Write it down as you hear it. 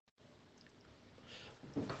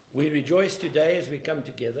We rejoice today as we come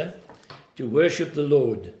together to worship the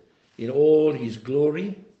Lord in all his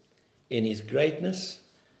glory, in his greatness,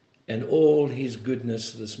 and all his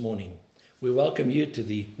goodness this morning. We welcome you to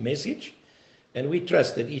the message, and we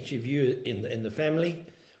trust that each of you in the family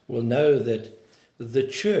will know that the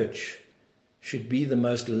church should be the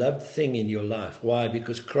most loved thing in your life. Why?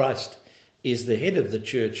 Because Christ is the head of the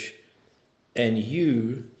church, and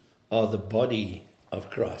you are the body of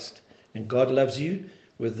Christ. And God loves you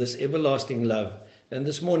with this everlasting love. And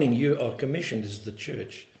this morning you are commissioned as the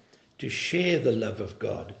church to share the love of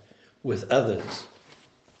God with others.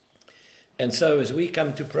 And so as we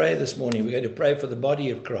come to pray this morning, we're going to pray for the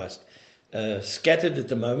body of Christ, scattered at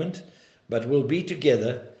the moment, but we'll be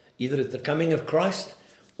together either at the coming of Christ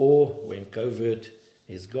or when covert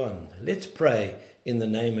is gone. Let's pray in the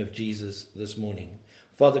name of Jesus this morning.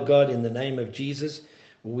 Father God, in the name of Jesus,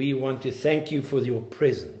 we want to thank you for your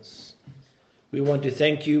presence. We want to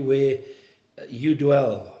thank you where you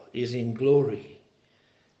dwell is in glory.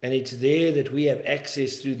 And it's there that we have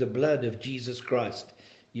access through the blood of Jesus Christ,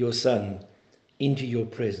 your Son, into your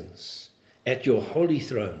presence. At your holy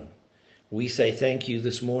throne, we say thank you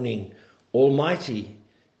this morning, Almighty,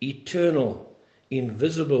 eternal,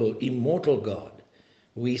 invisible, immortal God.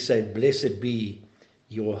 We say, blessed be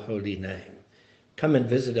your holy name. Come and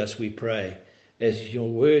visit us, we pray, as your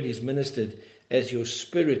word is ministered, as your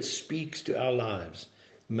Spirit speaks to our lives.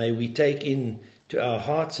 May we take into our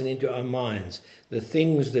hearts and into our minds the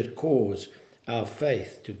things that cause our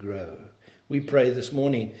faith to grow. We pray this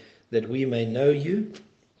morning that we may know you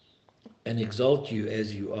and exalt you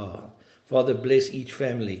as you are. Father, bless each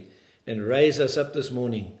family and raise us up this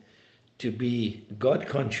morning to be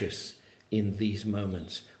God-conscious in these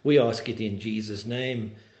moments. We ask it in Jesus'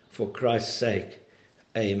 name, for Christ's sake.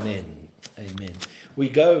 Amen. Amen. We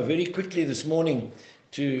go very quickly this morning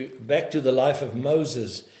back to the life of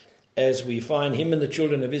Moses as we find him and the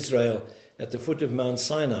children of Israel at the foot of Mount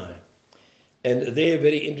Sinai. And there a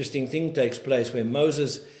very interesting thing takes place where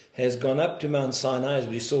Moses has gone up to Mount Sinai, as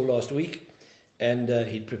we saw last week, and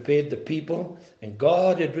he'd prepared the people, and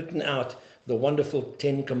God had written out the wonderful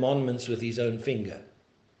 10 Commandments with his own finger.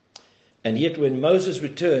 And yet when Moses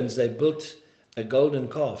returns, they built a golden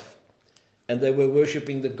calf, and they were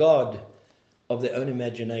worshipping the God of their own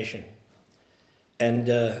imagination.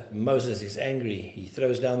 And Moses is angry. He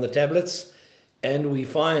throws down the tablets, and we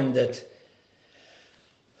find that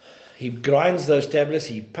he grinds those tablets,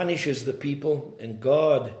 he punishes the people, and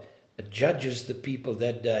God judges the people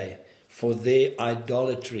that day for their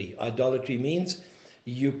idolatry. Idolatry means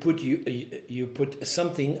you put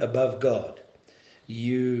something above God.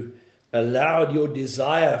 You allowed your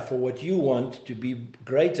desire for what you want to be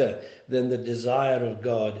greater than the desire of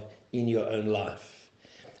God in your own life.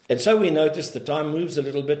 And so we notice the time moves a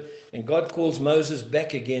little bit, and God calls Moses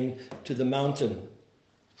back again to the mountain.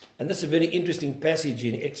 And that's a very interesting passage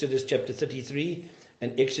in Exodus chapter 33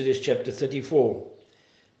 and Exodus chapter 34.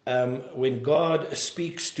 When God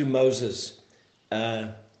speaks to Moses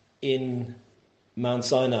in Mount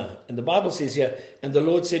Sinai. And the Bible says here, and the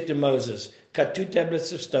Lord said to Moses, cut 2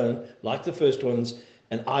 tablets of stone, like the first ones,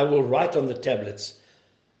 and I will write on the tablets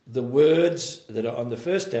the words that are on the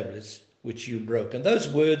first tablets, which you broke. And those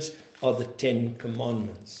words are the 10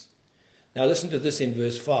 Commandments. Now listen to this in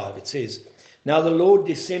verse 5. It says, now the Lord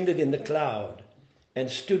descended in the cloud and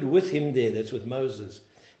stood with him there, that's with Moses,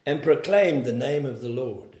 and proclaimed the name of the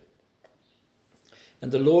Lord.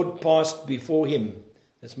 And the Lord passed before him,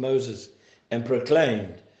 that's Moses, and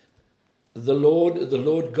proclaimed, the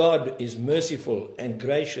Lord God is merciful and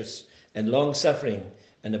gracious and long-suffering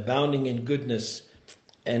and abounding in goodness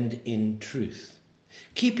and in truth,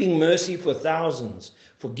 keeping mercy for thousands,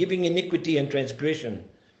 forgiving iniquity and transgression,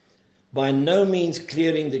 by no means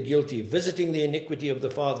clearing the guilty, visiting the iniquity of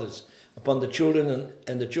the fathers upon the children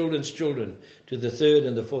and the children's children to the 3rd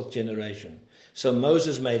and the 4th generation. So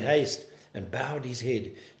Moses made haste and bowed his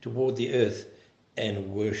head toward the earth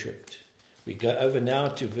and worshipped. We go over now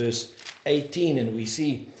to verse 18, and we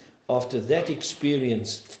see after that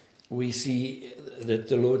experience, we see that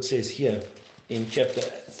the Lord says here in chapter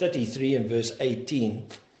 33 and verse 18,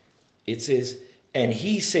 it says, and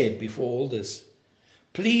he said before all this,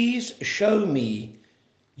 please show me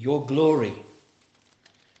your glory.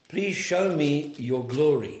 Please show me your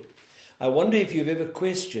glory. I wonder if you've ever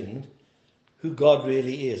questioned who God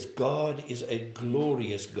really is. God is a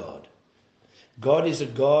glorious God. God is a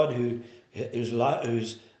God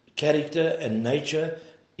whose character and nature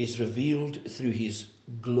is revealed through his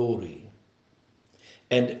glory.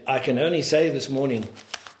 And I can only say this morning,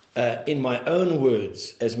 in my own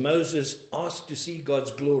words, as Moses asked to see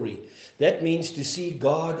God's glory, that means to see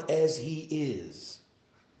God as he is.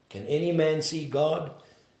 Can any man see God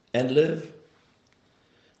and live?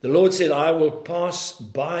 The Lord said, I will pass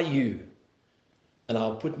by you, and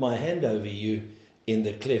I'll put my hand over you in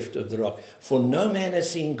the cleft of the rock. For no man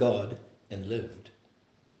has seen God and lived.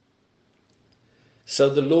 So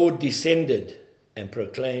the Lord descended and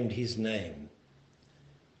proclaimed his name.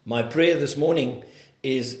 My prayer this morning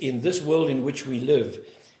is, in this world in which we live,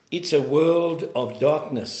 it's a world of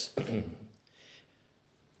darkness.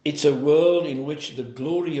 It's a world in which the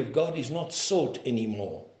glory of God is not sought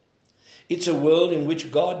anymore. It's a world in which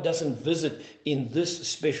God doesn't visit in this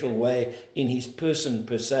special way, in his person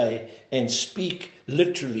per se, and speak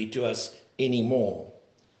literally to us anymore.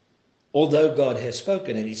 Although God has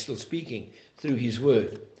spoken, and he's still speaking through his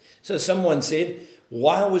word. So someone said,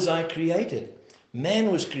 why was I created? Man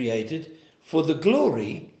was created for the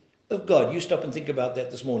glory of God. You stop and think about that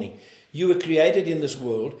this morning. You were created in this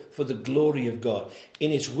world for the glory of God.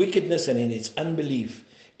 In its wickedness and in its unbelief,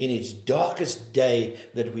 in its darkest day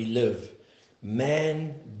that we live,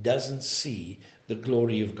 man doesn't see the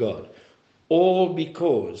glory of God. All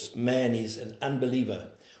because man is an unbeliever.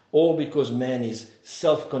 All because man is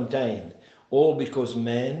self-contained. All because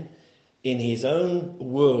man, in his own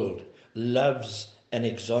world, loves and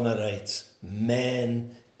exonerates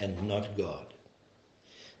man and not God.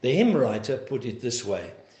 The hymn writer put it this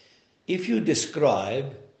way. If you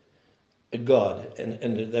describe a God,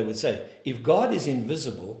 and they would say, if God is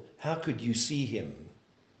invisible, how could you see him?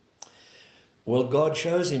 Well, God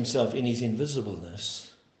shows himself in his invisibleness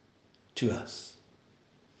to us.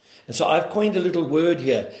 And so I've coined a little word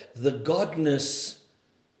here, the godness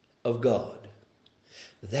of God.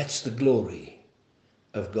 That's the glory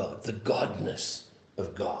of God, the godness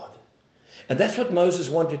of God. And that's what Moses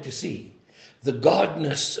wanted to see, the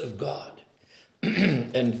godness of God.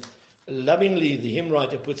 And lovingly, the hymn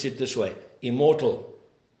writer puts it this way, immortal,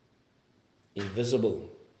 invisible,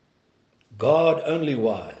 God only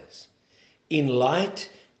wise, in light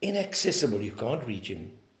inaccessible, you can't reach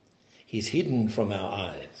him. He's hidden from our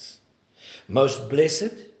eyes. Most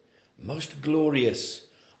blessed, most glorious,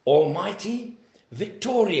 almighty,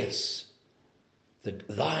 victorious,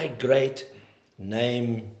 thy great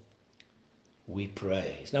name we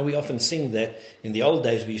praise. Now we often sing that. In the old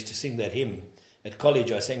days we used to sing that hymn. At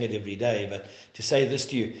college I sang it every day, but to say this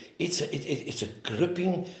to you, it's a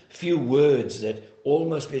gripping few words that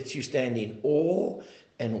almost lets you stand in awe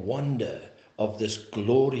and wonder of this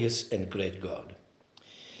glorious and great God.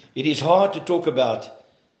 It is hard to talk about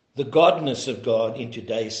the godness of God in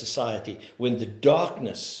today's society when the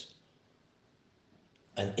darkness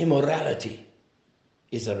and immorality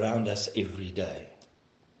is around us every day.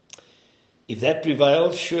 If that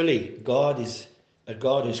prevails, surely God is a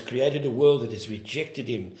God who's created a world that has rejected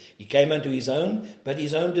him. He came unto his own, but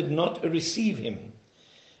his own did not receive him.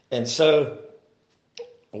 And so,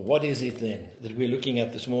 what is it then that we're looking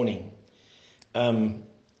at this morning? I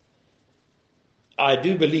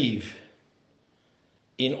do believe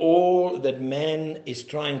in all that man is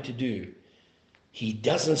trying to do, he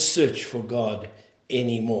doesn't search for God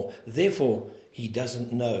anymore. Therefore, he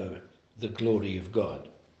doesn't know the glory of God.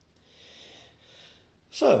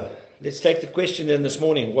 So, let's take the question then this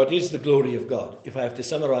morning. What is the glory of God? If I have to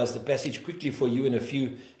summarize the passage quickly for you in a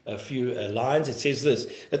few lines, it says this,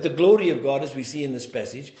 that the glory of God, as we see in this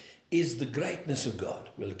passage, is the greatness of God.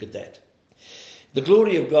 We'll look at that. The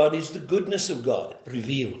glory of God is the goodness of God,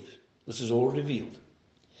 revealed. This is all revealed.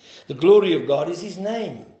 The glory of God is his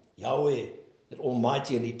name, Yahweh, the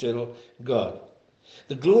almighty and eternal God.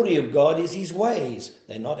 The glory of God is his ways.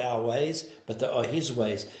 They're not our ways, but they are his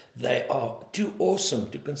ways. They are too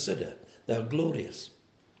awesome to consider. They are glorious.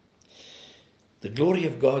 The glory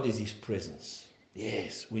of God is his presence.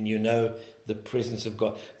 Yes, when you know the presence of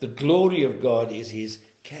God. The glory of God is his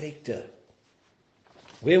character.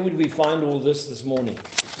 Where would we find all this morning?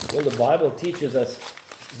 Well, the Bible teaches us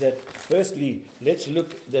that, firstly, let's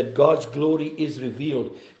look that God's glory is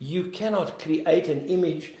revealed. You cannot create an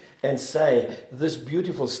image and say, this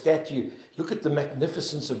beautiful statue, look at the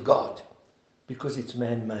magnificence of God, because it's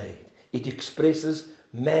man-made. It expresses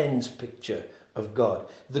man's picture of God.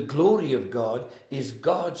 The glory of God is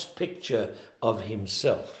God's picture of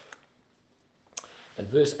himself. And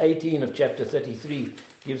verse 18 of chapter 33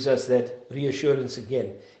 gives us that reassurance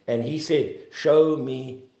again. And he said, show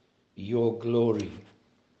me your glory.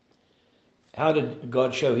 How did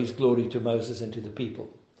God show his glory to Moses and to the people?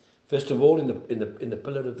 First of all, in the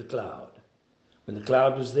pillar of the cloud. When the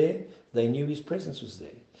cloud was there, they knew his presence was there.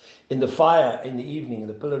 In the fire in the evening, in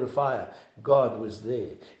the pillar of fire, God was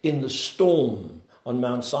there. In the storm on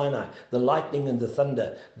Mount Sinai, the lightning and the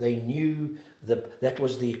thunder, they knew that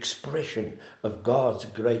was the expression of God's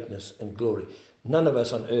greatness and glory. None of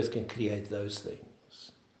us on earth can create those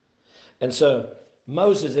things. And so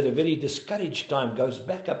Moses, at a very discouraged time, goes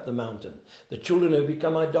back up the mountain. The children have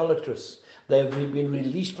become idolatrous. They have been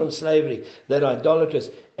released from slavery. They're idolatrous.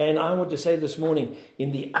 And I want to say this morning,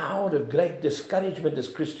 in the hour of great discouragement as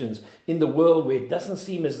Christians, in the world where it doesn't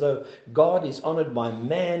seem as though God is honored by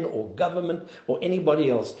man or government or anybody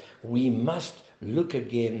else, we must look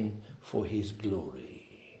again for his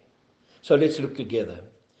glory. So let's look together.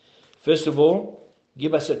 First of all,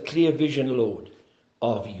 give us a clear vision, Lord,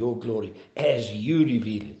 of your glory as you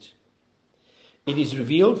reveal it. It is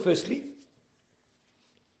revealed, firstly,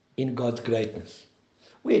 in God's greatness.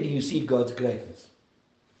 Where do you see God's greatness?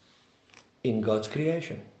 In God's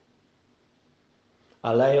creation.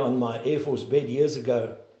 I lay on my Air Force bed years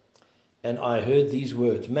ago and I heard these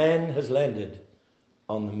words: man has landed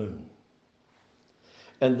on the moon.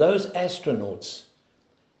 And those astronauts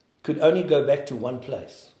could only go back to one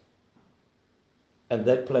place. And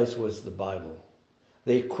that place was the Bible.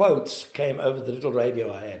 Their quotes came over the little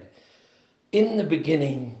radio I had. In the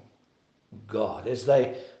beginning, God. As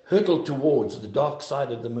they hurtled towards the dark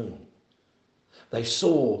side of the moon, they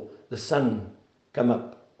saw the sun come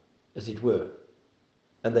up, as it were.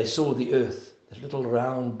 And they saw the earth, this little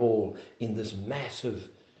round ball in this massive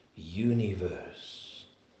universe.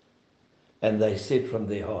 And they said from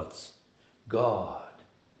their hearts, God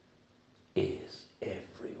is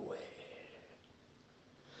everywhere.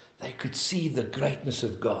 They could see the greatness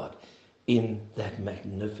of God in that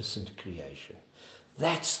magnificent creation.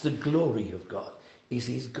 That's the glory of God, is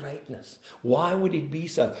his greatness. Why would it be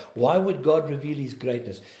so? Why would God reveal his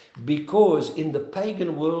greatness? Because in the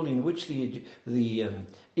pagan world in which the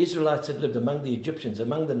Israelites had lived, among the Egyptians,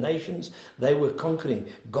 among the nations they were conquering,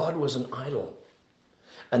 God was an idol,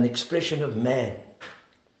 an expression of man.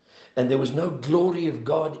 And there was no glory of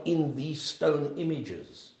God in these stone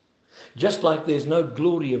images. Just like there's no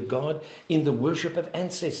glory of God in the worship of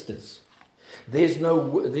ancestors. There's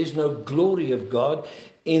no glory of God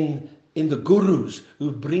in the gurus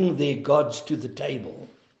who bring their gods to the table.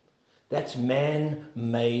 That's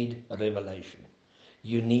man-made revelation.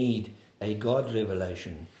 You need a God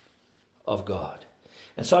revelation of God.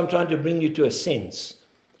 And so I'm trying to bring you to a sense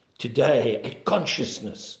today, a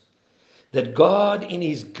consciousness that God in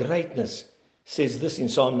his greatness says this in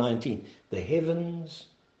Psalm 19, the heavens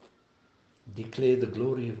declare the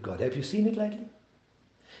glory of God. Have you seen it lately?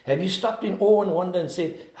 Have you stopped in awe and wonder and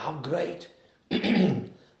said, how great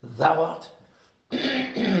thou art?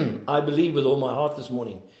 I believe with all my heart this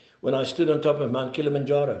morning, when I stood on top of Mount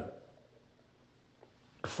Kilimanjaro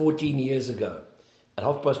 14 years ago at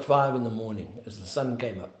 5:30 in the morning as the sun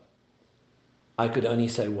came up, I could only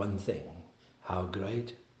say one thing: how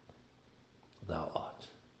great thou art.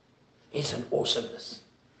 It's an awesomeness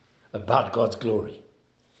about God's glory.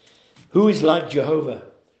 Who is like Jehovah?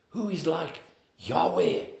 Who is like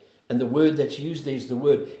Yahweh? And the word that's used there is the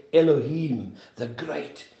word Elohim, the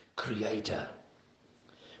great creator.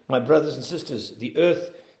 My brothers and sisters, the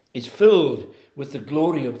earth is filled with the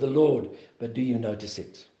glory of the Lord, but do you notice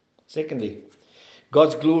it? Secondly,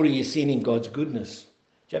 God's glory is seen in God's goodness.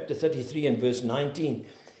 Chapter 33 and verse 19.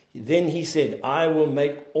 Then he said, I will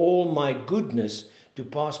make all my goodness to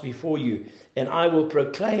pass before you, and I will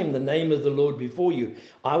proclaim the name of the Lord before you.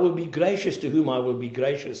 I will be gracious to whom I will be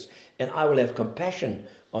gracious, and I will have compassion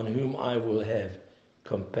on whom I will have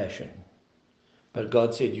compassion. But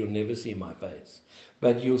God said, you'll never see my face,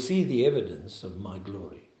 but you'll see the evidence of my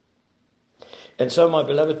glory. And so, my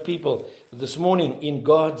beloved people, this morning, in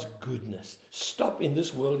God's goodness, stop in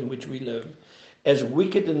this world in which we live, as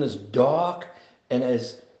wicked and as dark and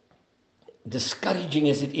as discouraging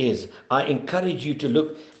as it is. I encourage you to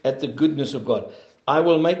look at the goodness of God. I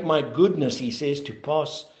will make my goodness, he says, to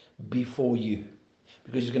pass before you.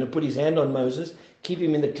 Because he's going to put his hand on Moses, keep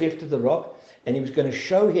him in the cleft of the rock, and he was going to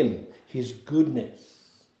show him his goodness.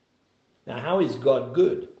 Now, how is God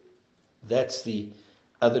good? That's the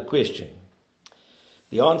other question.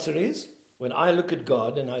 The answer is, when I look at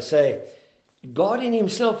God and I say, God in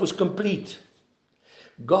himself was complete.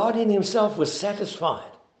 God in himself was satisfied.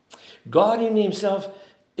 God in himself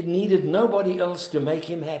needed nobody else to make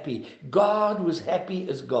him happy. God was happy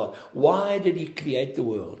as God. Why did he create the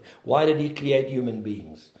world? Why did he create human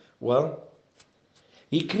beings? Well,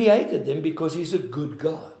 he created them because he's a good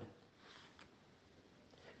God.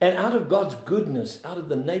 And out of God's goodness, out of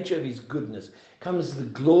the nature of his goodness, comes the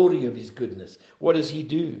glory of his goodness. What does he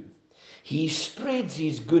do? He spreads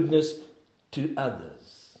his goodness to others.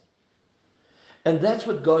 And that's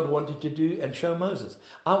what God wanted to do and show Moses.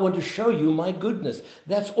 I want to show you my goodness.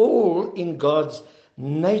 That's all in God's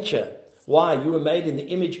nature. Why? You were made in the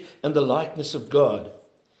image and the likeness of God.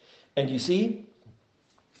 And you see,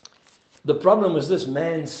 The problem was this: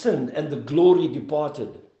 man sinned and the glory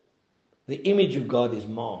departed. The image of God is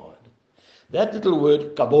marred. That little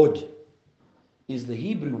word, kabod, is the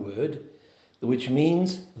Hebrew word which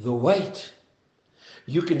means the weight.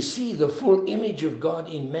 You can see the full image of God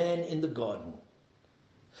in man in the garden.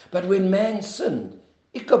 But when man sinned,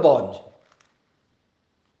 Ichabod,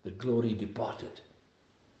 the glory departed.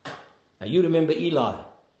 Now you remember Eli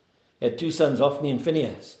had two sons, Hophni and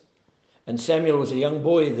Phinehas. And Samuel was a young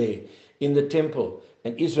boy there in the temple.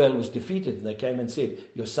 And Israel was defeated. And they came and said,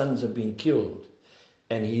 your sons have been killed.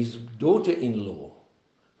 And his daughter-in-law,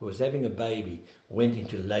 who was having a baby, went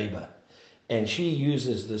into labor. And she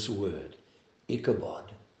uses this word,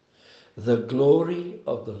 Ichabod. The glory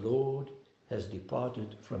of the Lord has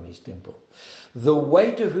departed from his temple. The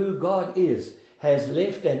weight of who God is has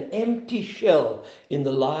left an empty shell in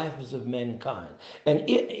the lives of mankind. And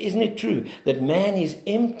isn't it true that man is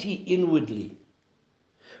empty inwardly?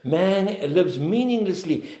 Man lives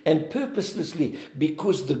meaninglessly and purposelessly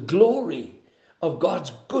because the glory of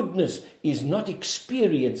God's goodness is not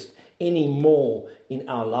experienced anymore in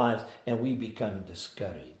our lives, and we become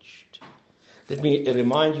discouraged. Let me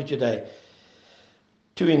remind you today,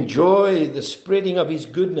 to enjoy the spreading of his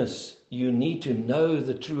goodness, you need to know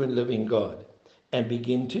the true and living God and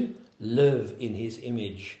begin to live in his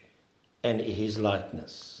image and his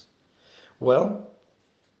likeness. Well,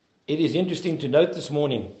 it is interesting to note this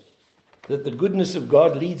morning that the goodness of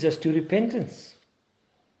God leads us to repentance.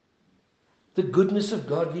 The goodness of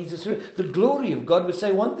God leads us to the glory of God would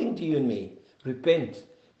say one thing to you and me: repent,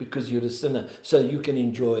 because you're a sinner, so you can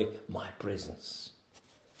enjoy my presence.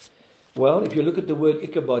 Well, if you look at the word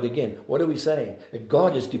Ichabod again, what are we saying? That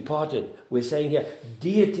God has departed. We're saying here,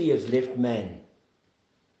 deity has left man.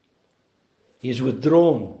 He is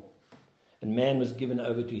withdrawn, and man was given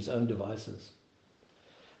over to his own devices.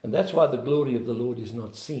 And that's why the glory of the Lord is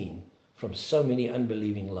not seen from so many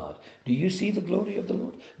unbelieving lives. Do you see the glory of the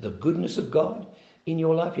Lord? The goodness of God in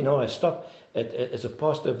your life? You know, I stop as a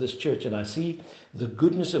pastor of this church and I see the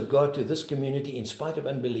goodness of God to this community in spite of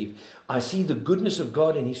unbelief. I see the goodness of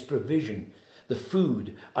God in his provision, the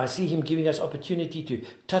food. I see him giving us opportunity to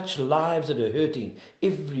touch lives that are hurting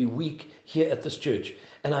every week here at this church.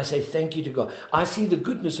 And I say thank you to God. I see the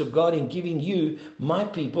goodness of God in giving you, my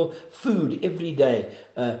people, food every day,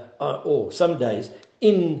 or some days,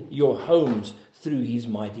 in your homes through his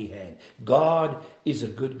mighty hand. God is a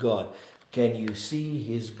good God. Can you see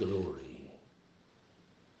his glory?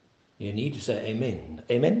 You need to say amen.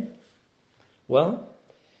 Amen? Well,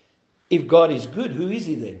 if God is good, who is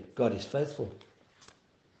he then? God is faithful.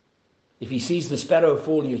 If he sees the sparrow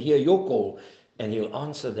fall, he'll hear your call and he'll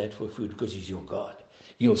answer that for food because he's your God.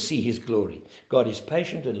 You'll see his glory. God is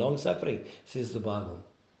patient and long-suffering, says the Bible.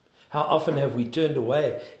 How often have we turned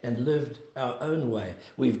away and lived our own way?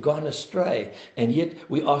 We've gone astray, and yet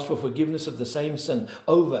we ask for forgiveness of the same sin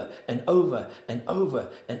over and over and over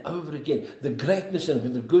and over again. The greatness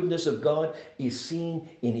and the goodness of God is seen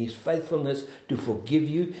in his faithfulness to forgive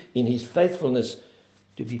you, in his faithfulness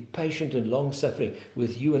to be patient and long-suffering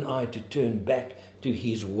with you and I, to turn back to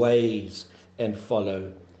his ways and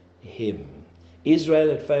follow him. Israel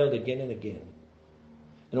had failed again and again.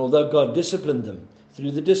 And although God disciplined them,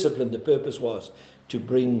 through the discipline, the purpose was to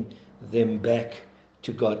bring them back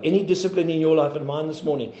to God. Any discipline in your life and mine this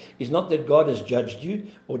morning is not that God has judged you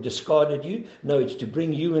or discarded you. No, it's to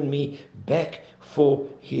bring you and me back for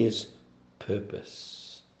his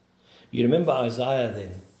purpose. You remember Isaiah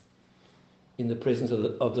then, in the presence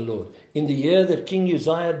of the Lord. In the year that King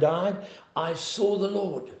Uzziah died, I saw the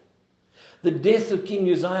Lord. The death of King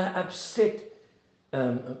Uzziah upset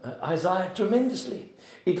Isaiah tremendously.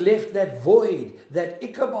 It left that void, that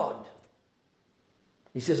Ichabod.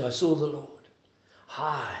 He says, I saw the Lord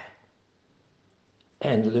high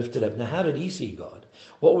and lifted up. Now, how did he see God?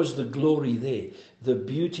 What was the glory there? The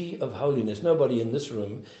beauty of holiness. Nobody in this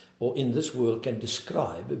room or in this world can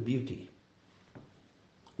describe beauty.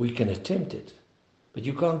 We can attempt it, but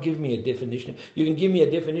you can't give me a definition. You can give me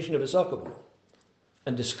a definition of a soccer ball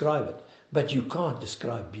and describe it, but you can't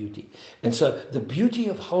describe beauty. And so the beauty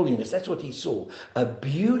of holiness, that's what he saw. A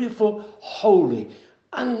beautiful, holy,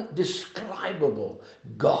 undescribable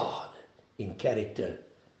God in character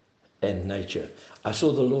and nature. I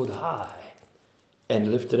saw the Lord high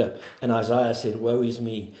and lifted up. And Isaiah said, woe is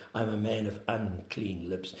me, I'm a man of unclean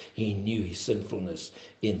lips. He knew his sinfulness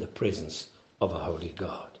in the presence of a holy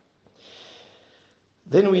God.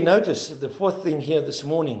 Then we notice the fourth thing here this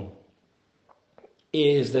morning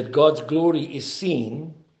is that God's glory is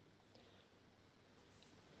seen.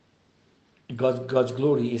 God's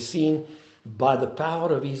glory is seen by the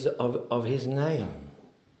power of his name.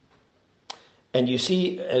 And you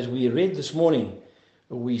see, as we read this morning,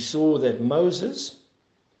 we saw that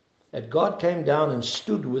God came down and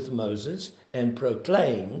stood with Moses and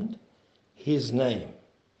proclaimed his name.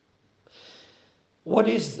 What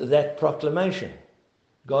is that proclamation?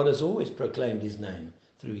 God has always proclaimed his name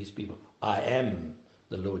through his people. I am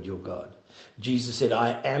the Lord your God. Jesus said,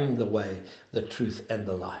 I am the way, the truth, and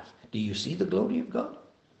the life. Do you see the glory of God?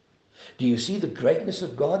 Do you see the greatness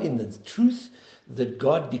of God in the truth that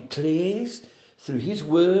God declares through his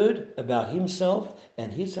word about himself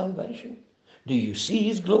and his salvation? Do you see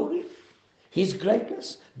his glory, his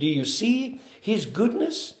greatness? Do you see his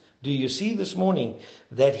goodness? Do you see this morning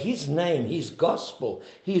that his name, his gospel,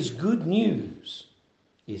 his good news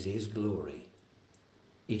is his glory?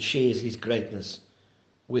 It shares his greatness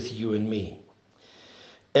with you and me.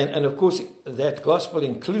 And of course, that gospel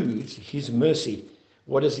includes his mercy.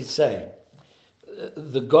 What does it say?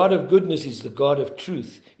 The God of goodness is the God of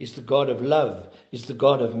truth, is the God of love, is the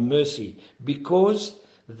God of mercy, because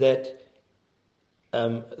that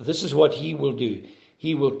this is what he will do.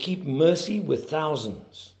 He will keep mercy with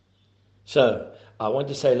thousands. So, I want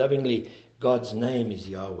to say lovingly, God's name is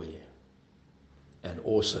Yahweh, an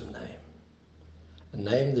awesome name. A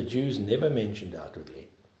name the Jews never mentioned outwardly,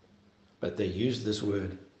 but they used this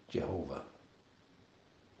word Jehovah,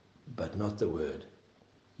 but not the word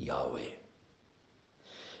Yahweh.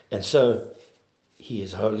 And so he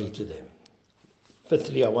is holy to them.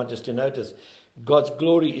 Fifthly, I want us to notice God's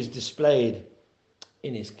glory is displayed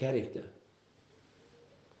in his character.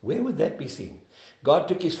 Where would that be seen? God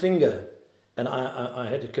took his finger, and I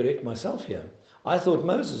had to correct myself here. I thought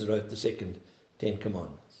Moses wrote the second 10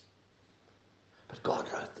 commandments. But God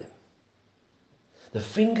wrote them. The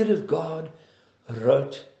finger of God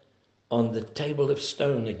wrote on the table of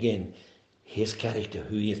stone again his character,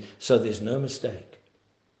 who he is. So there's no mistake.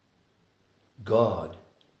 God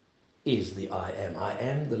is the I am. I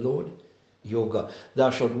am the Lord your God. Thou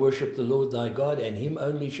shalt worship the Lord thy God, and him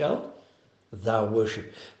only shalt thou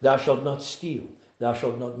worship. Thou shalt not steal. Thou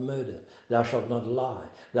shalt not murder. Thou shalt not lie.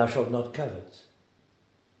 Thou shalt not covet.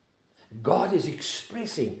 God is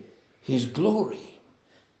expressing his glory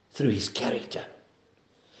through his character.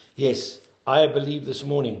 Yes, I believe this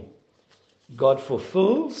morning God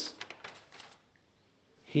fulfills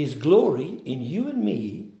his glory in you and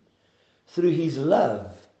me through his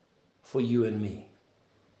love for you and me.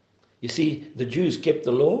 You see, the Jews kept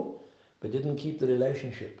the law, but didn't keep the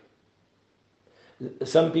relationship.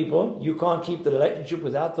 Some people, you can't keep the relationship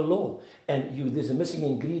without the law. And there's a missing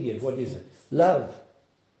ingredient. What is it? Love.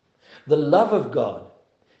 The love of God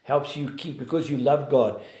helps you keep. Because you love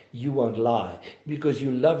God, you won't lie. Because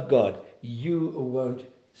you love God, you won't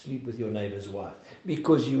sleep with your neighbor's wife.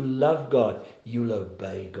 Because you love God, you'll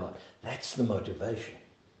obey God. That's the motivation.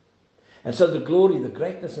 And so the glory, the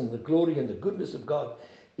greatness and the glory and the goodness of God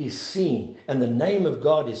is seen. And the name of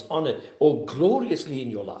God is honored or gloriously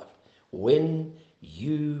in your life when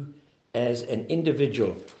you as an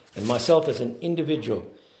individual, and myself as an individual,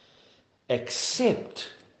 accept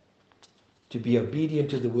to be obedient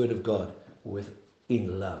to the word of God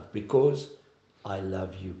in love, because I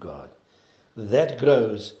love you, God. That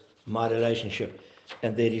grows my relationship,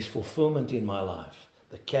 and there is fulfillment in my life,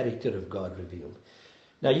 the character of God revealed.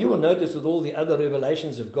 Now you will notice with all the other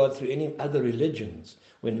revelations of God through any other religions,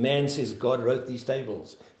 when man says God wrote these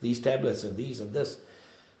tables, these tablets, and these and this,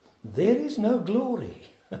 there is no glory.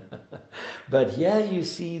 But here you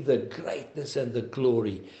see the greatness and the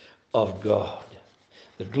glory of God.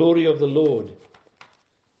 The glory of the Lord,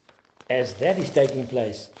 as that is taking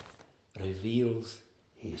place, reveals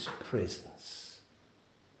his presence.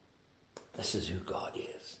 This is who God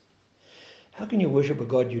is. How can you worship a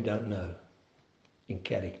God you don't know in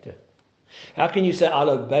character? How can you say,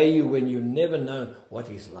 I'll obey you, when you never know what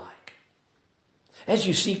he's like? As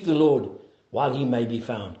you seek the Lord while he may be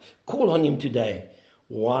found, call on him today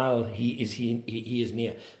while he is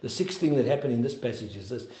near. The sixth thing that happened in this passage is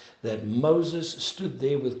this, that Moses stood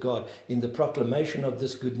there with God in the proclamation of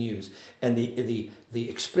this good news and the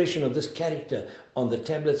expression of this character on the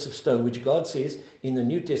tablets of stone, which God says in the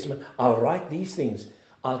New Testament, I'll write these things,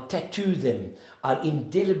 I'll tattoo them, I'll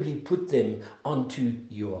indelibly put them onto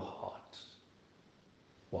your heart.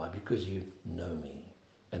 Why? Because you know me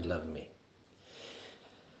and love me.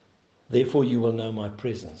 Therefore you will know my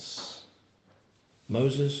presence.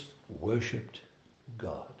 Moses worshipped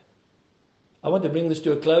God. I want to bring this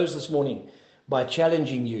to a close this morning by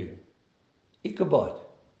challenging you. Ichabod.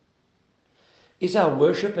 Is our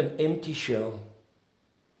worship an empty shell?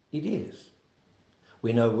 It is.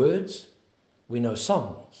 We know words, we know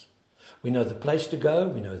songs, we know the place to go,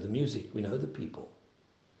 we know the music, we know the people.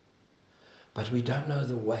 But we don't know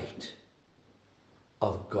the weight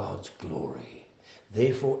of God's glory.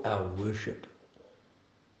 Therefore, our worship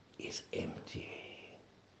is empty.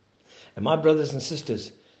 And my brothers and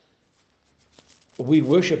sisters, we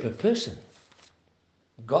worship a person.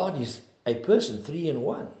 God is a person, three in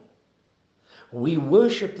one. We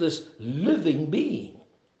worship this living being.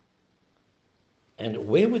 And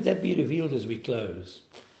where would that be revealed as we close?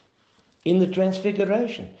 In the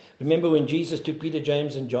Transfiguration. Remember when Jesus took Peter,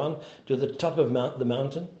 James, and John to the top of the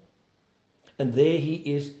mountain? And there he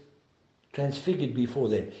is transfigured before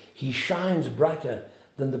them. He shines brighter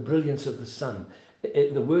than the brilliance of the sun.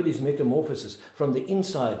 The word is metamorphosis. From the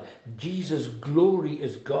inside, Jesus' glory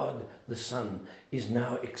as God the Son is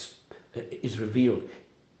now is revealed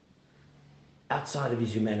outside of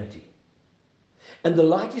his humanity. And the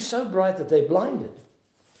light is so bright that they're blinded.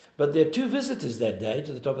 But there are two visitors that day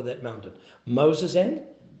to the top of that mountain, Moses and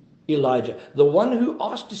Elijah. The one who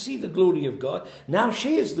asked to see the glory of God now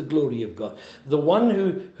shares the glory of God. The one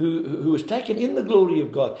who was taken in the glory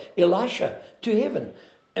of God, Elisha, to heaven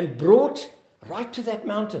and brought right to that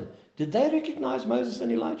mountain. Did they recognize Moses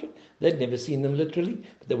and Elijah? They'd never seen them literally,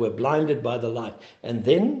 but they were blinded by the light. And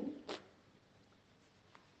then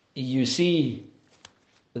you see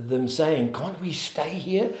them saying, can't we stay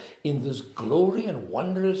here in this glory and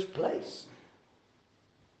wondrous place?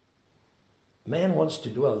 Man wants to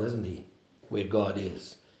dwell, doesn't he, where God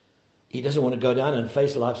is. He doesn't want to go down and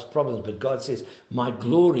face life's problems, but God says, my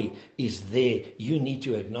glory is there. You need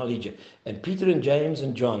to acknowledge it. And Peter and James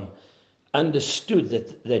and John understood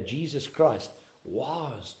that Jesus Christ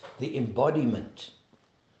was the embodiment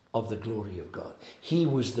of the glory of God. He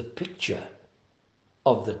was the picture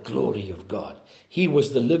of the glory of God. He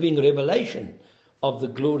was the living revelation of the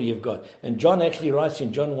glory of God. And John actually writes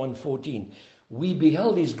in John 1:14, we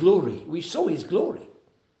beheld his glory. We saw his glory.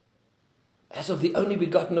 As of the only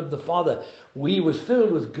begotten of the Father, we were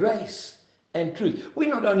filled with grace and truth. We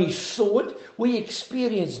not only saw it, we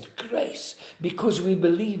experienced grace because we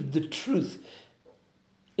believed the truth.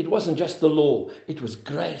 It wasn't just the law, it was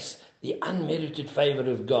grace, the unmerited favor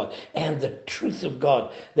of God, and the truth of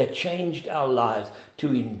God that changed our lives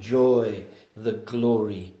to enjoy the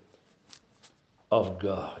glory of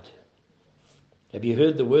God. Have you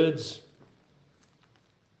heard the words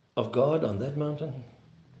of God on that mountain?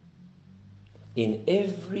 In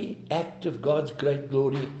every act of God's great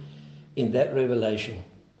glory, in that revelation,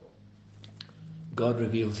 God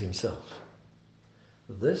reveals himself.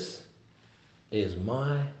 This is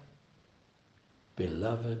my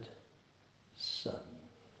beloved Son.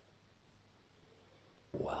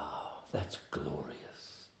 Wow, that's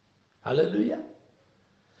glorious. Hallelujah.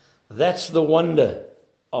 That's the wonder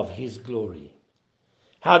of his glory.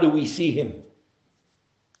 How do we see him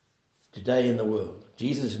today in the world?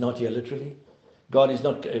 Jesus is not here literally. God is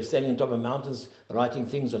not standing on top of mountains writing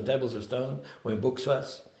things on tables of stone or in books for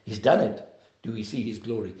us. He's done it. Do we see his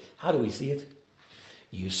glory? How do we see it?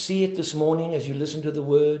 You see it this morning as you listen to the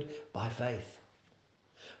word by faith.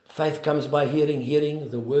 Faith comes by hearing, hearing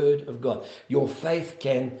the word of God. Your faith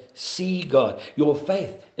can see God. Your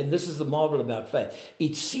faith, and this is the marvel about faith,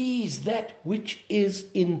 it sees that which is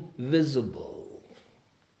invisible.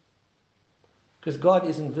 Because God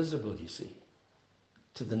is invisible, you see,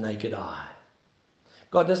 to the naked eye.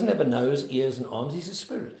 God doesn't have a nose, ears, and arms. He's a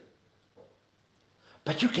spirit.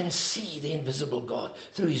 But you can see the invisible God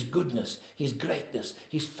through his goodness, his greatness,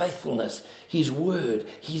 his faithfulness, his word.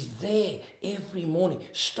 He's there every morning.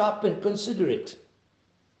 Stop and consider it.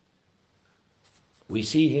 We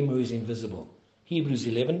see him who is invisible. Hebrews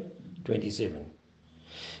 11:27.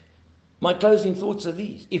 My closing thoughts are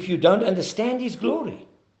these. If you don't understand his glory,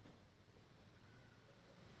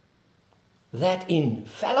 that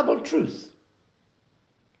infallible truth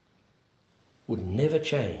would never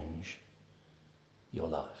change your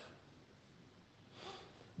life.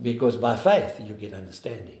 Because by faith you get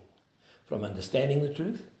understanding. From understanding the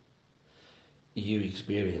truth, you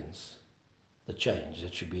experience the change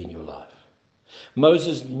that should be in your life.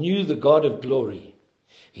 Moses knew the God of glory.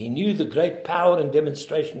 He knew the great power and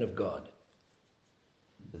demonstration of God.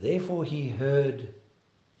 Therefore he heard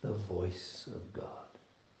the voice of God.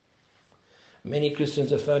 Many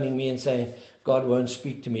Christians are phoning me and saying, God won't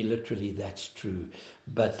speak to me literally. That's true.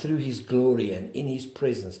 But through his glory and in his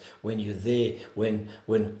presence, when you're there, when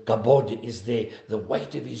Kabod is there, the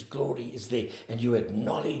weight of his glory is there, and you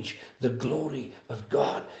acknowledge the glory of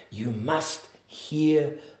God, you must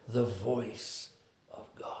hear the voice of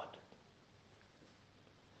God.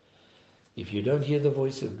 If you don't hear the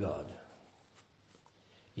voice of God,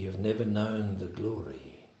 you've never known the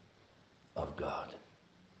glory of God.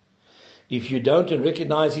 If you don't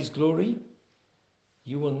recognize his glory,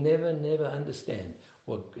 you will never understand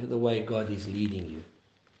for the way God is leading you,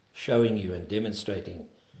 showing you and demonstrating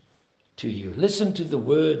to you. Listen to the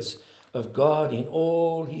words of God in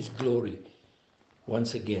all his glory.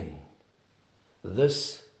 Once again,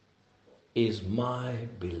 this is my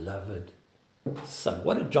beloved Son.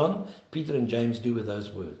 What did John, Peter and James do with those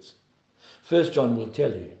words? First John will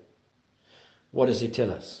tell you. What does he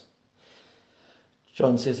tell us?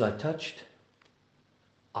 John says, I touched,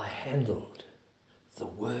 I handled the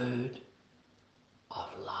word of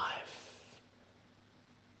life.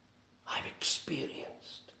 I've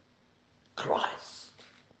experienced Christ,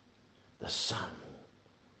 the Son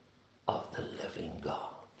of the living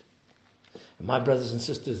God. And my brothers and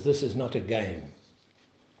sisters, this is not a game.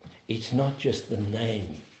 It's not just the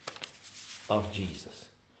name of Jesus,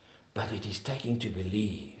 but it is taking to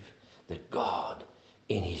believe that God,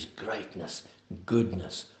 in his greatness,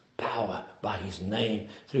 goodness, power, by his name,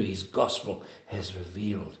 through his gospel, has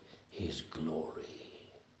revealed his glory.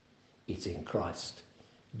 It's in Christ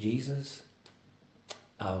Jesus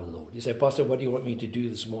our Lord. You say, Pastor, what do you want me to do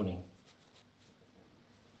this morning?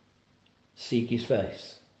 Seek his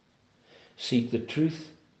face. Seek the truth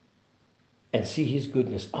and see his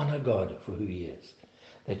goodness. Honor God for who he is,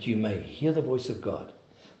 that you may hear the voice of God,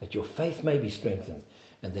 that your faith may be strengthened,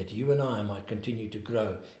 and that you and I might continue to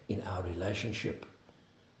grow in our relationship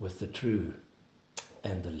with the true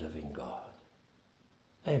and the living God.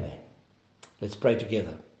 Amen. Let's pray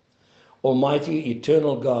together. Almighty,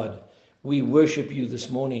 eternal God, we worship you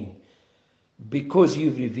this morning because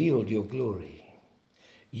you've revealed your glory.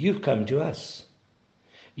 You've come to us.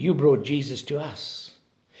 You brought Jesus to us.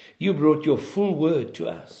 You brought your full word to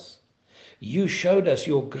us. You showed us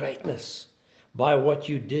your greatness by what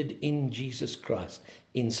you did in Jesus Christ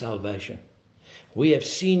in salvation. We have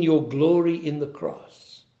seen your glory in the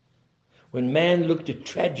cross. When man looked at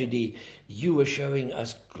tragedy, you were showing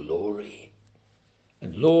us glory.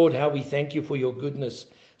 And Lord, how we thank you for your goodness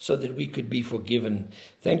so that we could be forgiven.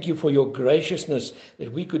 Thank you for your graciousness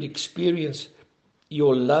that we could experience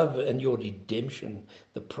your love and your redemption.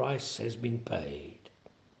 The price has been paid.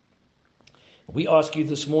 We ask you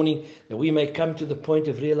this morning that we may come to the point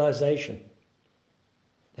of realization,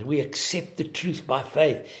 that we accept the truth by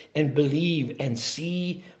faith and believe and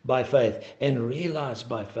see by faith and realize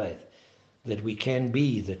by faith that we can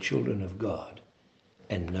be the children of God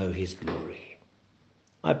and know his glory.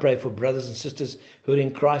 I pray for brothers and sisters who are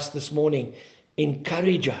in Christ this morning.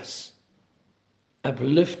 Encourage us,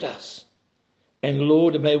 uplift us, and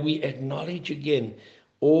Lord, may we acknowledge again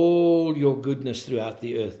all your goodness throughout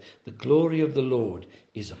the earth. The glory of the Lord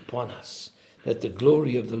is upon us, that the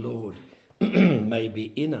glory of the Lord may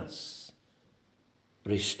be in us,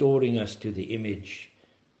 restoring us to the image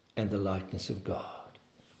and the likeness of God.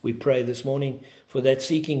 We pray this morning for that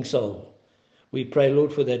seeking soul. We pray,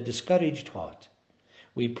 Lord, for that discouraged heart.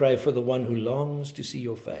 We pray for the one who longs to see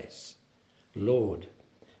your face. Lord,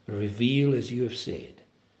 reveal as you have said,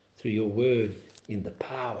 through your word, in the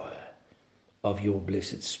power of your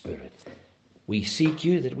blessed Spirit. We seek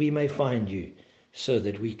you that we may find you, so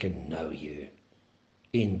that we can know you.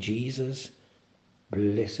 In Jesus'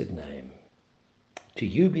 blessed name. To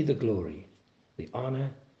you be the glory, the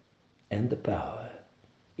honor, and the power.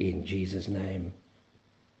 In Jesus' name.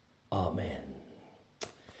 Amen.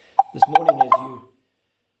 This morning, as you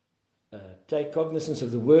take cognizance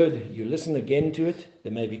of the word, you listen again to it.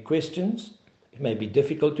 There may be questions. It may be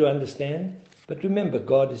difficult to understand. But remember,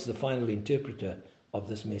 God is the final interpreter of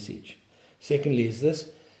this message. Secondly is this,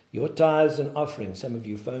 your tithes and offerings. Some of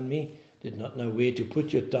you phoned me, did not know where to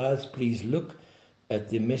put your tithes. Please look at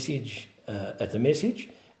the message,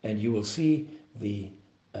 and you will see the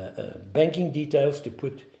banking details to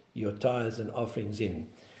put your tithes and offerings in.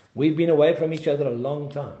 We've been away from each other a long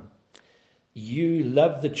time. You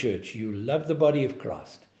love the church. You love the body of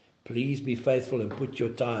Christ. Please be faithful and put your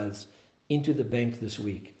tithes into the bank this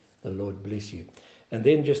week. The Lord bless you. And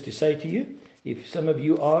then just to say to you, if some of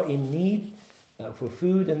you are in need for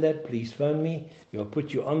food and that, please phone me. I'll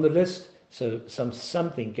put you on the list so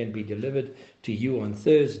something can be delivered to you on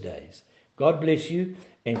Thursdays. God bless you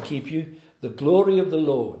and keep you. The glory of the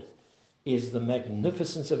Lord is the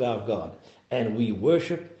magnificence of our God. And we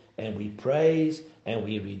worship and we praise and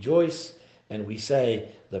we rejoice and we say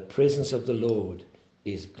the presence of the Lord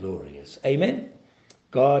is glorious. Amen.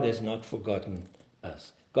 God has not forgotten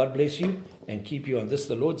us. God bless you and keep you on this,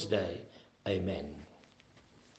 the Lord's day. Amen.